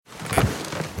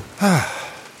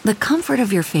The comfort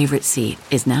of your favorite seat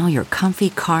is now your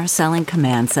comfy car selling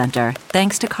command center,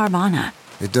 thanks to Carvana.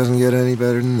 It doesn't get any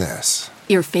better than this.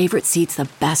 Your favorite seat's the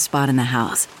best spot in the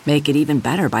house. Make it even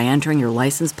better by entering your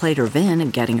license plate or VIN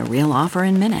and getting a real offer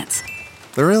in minutes.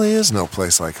 There really is no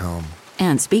place like home.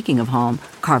 And speaking of home,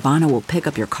 Carvana will pick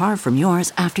up your car from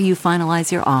yours after you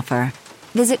finalize your offer.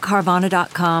 Visit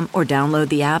Carvana.com or download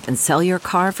the app and sell your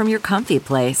car from your comfy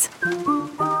place.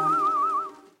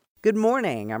 Good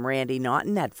morning. I'm Randy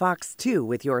Naughton at Fox 2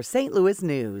 with your St. Louis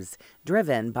news,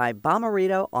 driven by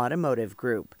Bomarito Automotive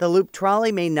Group. The Loop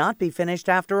trolley may not be finished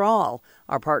after all.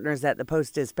 Our partners at the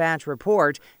Post-Dispatch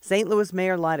report St. Louis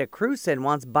Mayor Lyda Krewson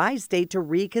wants Bi-State to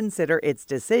reconsider its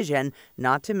decision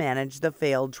not to manage the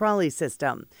failed trolley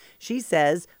system. She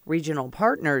says regional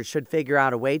partners should figure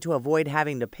out a way to avoid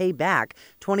having to pay back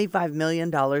 $25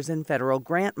 million in federal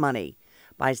grant money.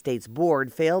 Bi-State's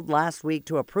board failed last week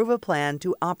to approve a plan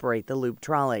to operate the Loop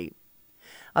trolley.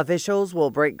 Officials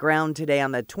will break ground today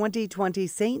on the 2020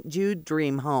 St. Jude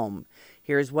Dream Home.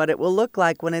 Here's what it will look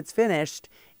like when it's finished.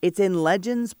 It's in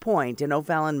Legends Point in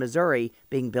O'Fallon, Missouri,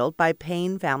 being built by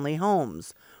Payne Family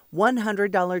Homes.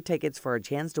 $100 tickets for a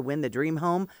chance to win the Dream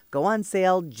Home go on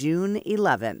sale June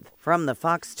 11th. From the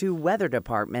Fox 2 Weather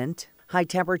Department, high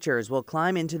temperatures will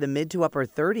climb into the mid to upper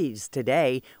 30s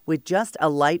today with just a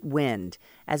light wind.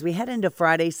 As we head into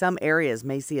Friday, some areas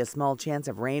may see a small chance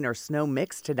of rain or snow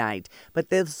mix tonight, but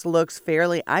this looks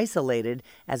fairly isolated.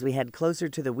 As we head closer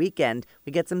to the weekend,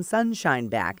 we get some sunshine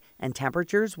back and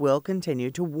temperatures will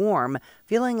continue to warm,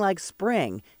 feeling like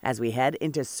spring as we head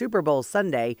into Super Bowl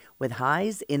Sunday with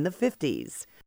highs in the 50s.